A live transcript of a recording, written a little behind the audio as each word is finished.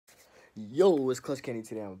Yo, it's ClutchKenny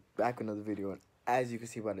today. I'm back with another video, and as you can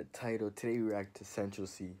see by the title, today we react to Central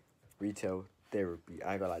C Retail Therapy.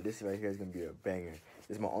 I ain't gonna lie, this right here is gonna be a banger.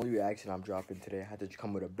 This is my only reaction I'm dropping today. I had to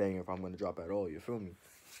come with a banger if I'm gonna drop at all, you feel me?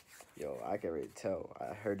 Yo, I can already tell.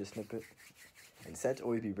 I heard the snippet, and Central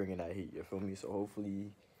always be bringing that heat, you feel me? So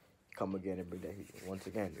hopefully, come again and bring that heat once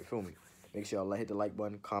again, you feel me? Make sure y'all hit the like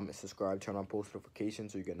button, comment, subscribe, turn on post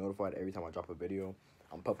notifications so you get notified every time I drop a video.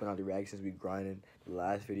 I'm pumping out the reactions, we grinding. The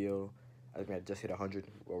last video, I think I just hit 100.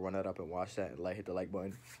 We'll run that up and watch that and hit the like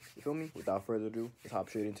button. You feel me? Without further ado, let's hop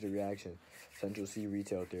straight into the reaction. Central C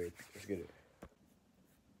Retail Therapy. Let's get it.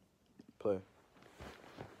 Play.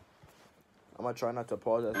 I'm gonna try not to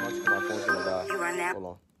pause as much because my phone's gonna die. Hold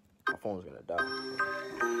on. My phone's gonna die.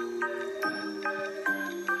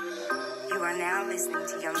 You are now listening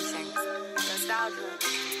to Young Shanks. Nostalgia.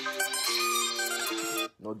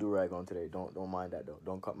 No do-rag on today. Don't mind that though.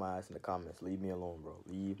 Don't cut my ass in the comments. Leave me alone, bro.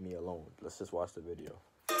 Leave me alone. Let's just watch the video.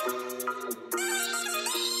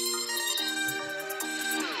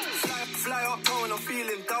 Fly up town, I'm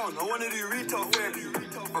feeling down. I wanna do retail therapy.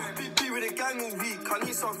 Be with the gang all week. I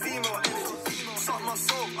need some female energy. Suck my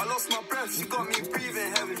soul, I lost my breath. She got me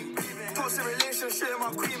breathing heavily. Toxic relationship,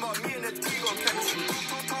 my queen, but me and the T got chemistry.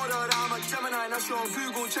 Told her that I'm a Gemini, now she on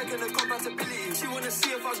Google checking the compatibility. She wanna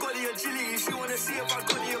see if I got the agility. She wanna see if I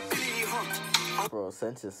got the ability, huh? Bro,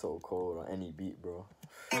 Sense is so cold on any beat, bro.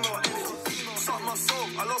 Female energy. Suck my soul,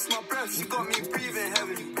 I lost my breath. She got me breathing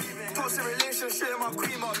heavily. Toxic relationship, my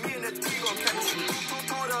queen, but me and the T got chemistry.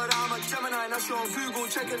 Told her that I'm a Gemini, now she on Google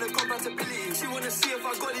checking the compatibility. She wanna see if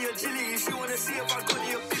I got the agility. She wanna see if I got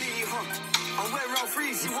the ability, huh? I went round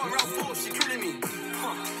 3, she went round 4, she killing me,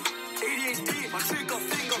 huh? ADHD, my trigger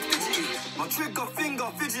finger fidgety. My trigger finger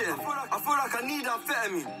fidgeting. I feel like I need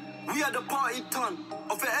amphetamine. We had the party ton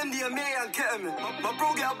of the MDMA and ketamine. My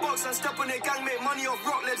bro get a box and step on their gang, make money off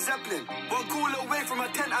rock Led Zeppelin. One call away from a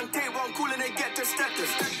tent and take one call and they get to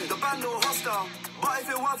Steppers. The band all hostile, but if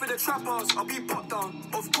it weren't for the trappers, I'll be popped down.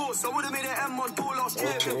 Of course, I would've made an M1 door last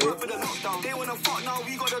year if it weren't for the lockdown. They wanna fuck now,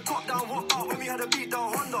 we got the top down. What out when we had a beat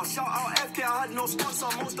down Honda? Shout out FK, I had no sponsor.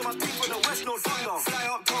 Most of my team from the West, no thunder. Fly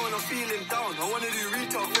up town, I'm feeling down. I wanna do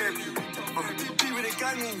retail therapy. Be with the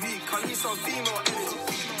gang all week. I need some female energy.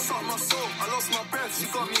 Suck my soul, I lost my breath. She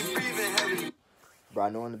got me breathing heavily. Bro, I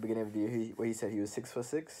know in the beginning of the year where he said he was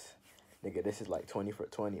 6'6". Nigga, this is like 20 for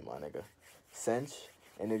 20, my nigga. Sench,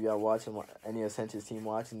 and if y'all watching, any of Sench's team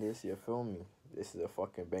watching this, you feel me? This is a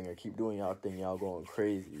fucking banger. Keep doing y'all thing, y'all going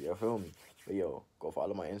crazy, you feel me? But yo, go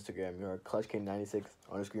follow my Instagram. You're ClutchKenny96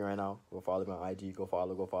 on the screen right now. Go follow me on IG. Go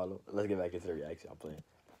follow. Let's get back into the reaction. I'm playing.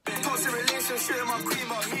 Toxic relationship, my queen,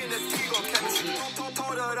 but me and the T got chemistry.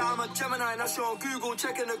 Told her that I'm a Gemini, now she on Google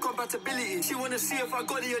checking the compatibility. She wanna see if I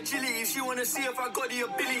got the agility. She wanna see if I got the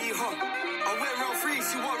ability, huh? I went round 3,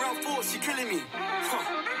 she went round 4, she killing me, huh?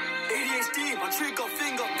 ADHD, my trigger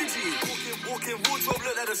finger fidgety. Walking wardrobe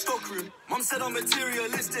look like a stockroom. Mum said I'm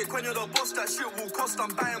materialistic. When you're the boss, that shit will cost. I'm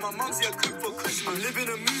buying my mum's a cook for Christmas. I'm living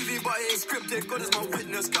a movie, but it ain't scripted. God is my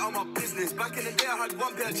witness, get out my business. Back in the day, I had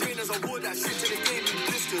one pair of trainers. I wore that shit to the game in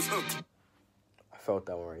blisters. I felt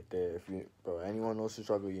that one right there. If you, bro, anyone knows the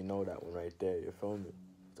struggle, you know that one right there. You feel me?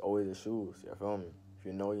 It's always the shoes. You feel me? If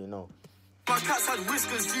you know, you know. My cats had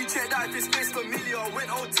whiskers, do you check that if his face familiar? Went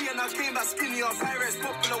OT and I came back skinnier. Pirates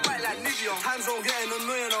popular white like Nivea. Times on getting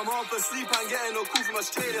annoying, I'm half asleep and getting a call from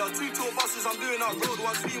Australia. 2 tour buses, I'm doing that road.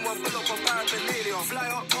 One clean, one full up of paraphernalia. Fly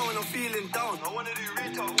up town, I'm feeling down. I wanna do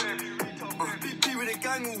retail therapy. Be with the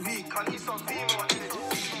gang all week. I need some female energy.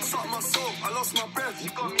 Suck my soul, I lost my breath. She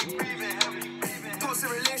got me breathing heavily. Toxic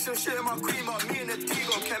relationship, my queen, but me and the T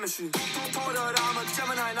got chemistry. Told her that I'm a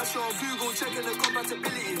Gemini, now she on Google checking the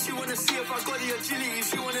compatibility. She wanna see if I got the agility.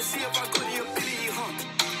 She wanna see if I got the ability, huh?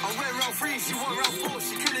 I went round 3, she went round 4,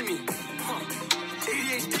 she killing me, huh?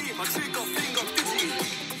 ADHD, my trigger finger fidgety.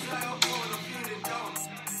 Fly up on, I'm feeling down.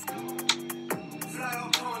 Fly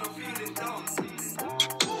up on, I'm feeling down.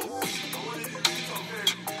 I wanna do retail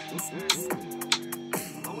therapy.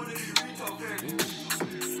 I wanna do retail therapy.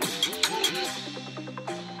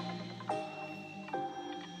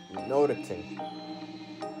 You know the thing.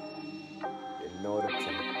 You know the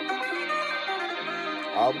thing.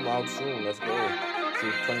 Album out soon. Let's go.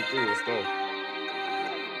 23. Let's go.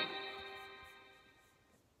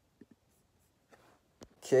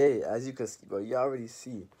 Okay, as you can see, bro, you already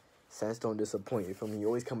see. Sense don't disappoint. You feel me? You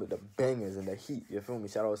always come with the bangers and the heat. You feel me?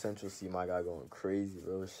 Shout out Central C, my guy going crazy,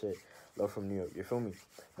 real shit. Love from New York. You feel me?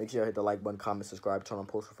 Make sure you hit the like button, comment, subscribe, turn on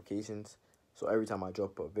post notifications. So every time I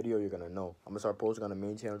drop a video, you're gonna know. I'm gonna start posting on the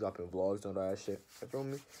main channel, dropping vlogs and all that shit. You feel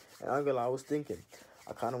me? And I'm gonna lie, I was thinking,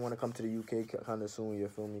 I kind of want to come to the UK kind of soon. You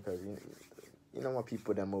feel me? Because you know my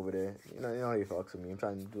people them over there. You know they fucks with me. I'm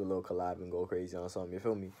trying to do a little collab and go crazy on something. You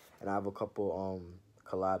feel me? And I have a couple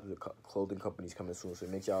collabs with clothing companies coming soon. So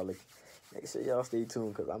make sure y'all stay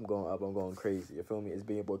tuned because I'm going up. I'm going crazy. You feel me? It's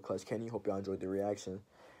been your boy ClutchKenny. Hope y'all enjoyed the reaction.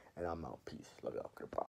 And I'm out. Peace. Love y'all. Goodbye.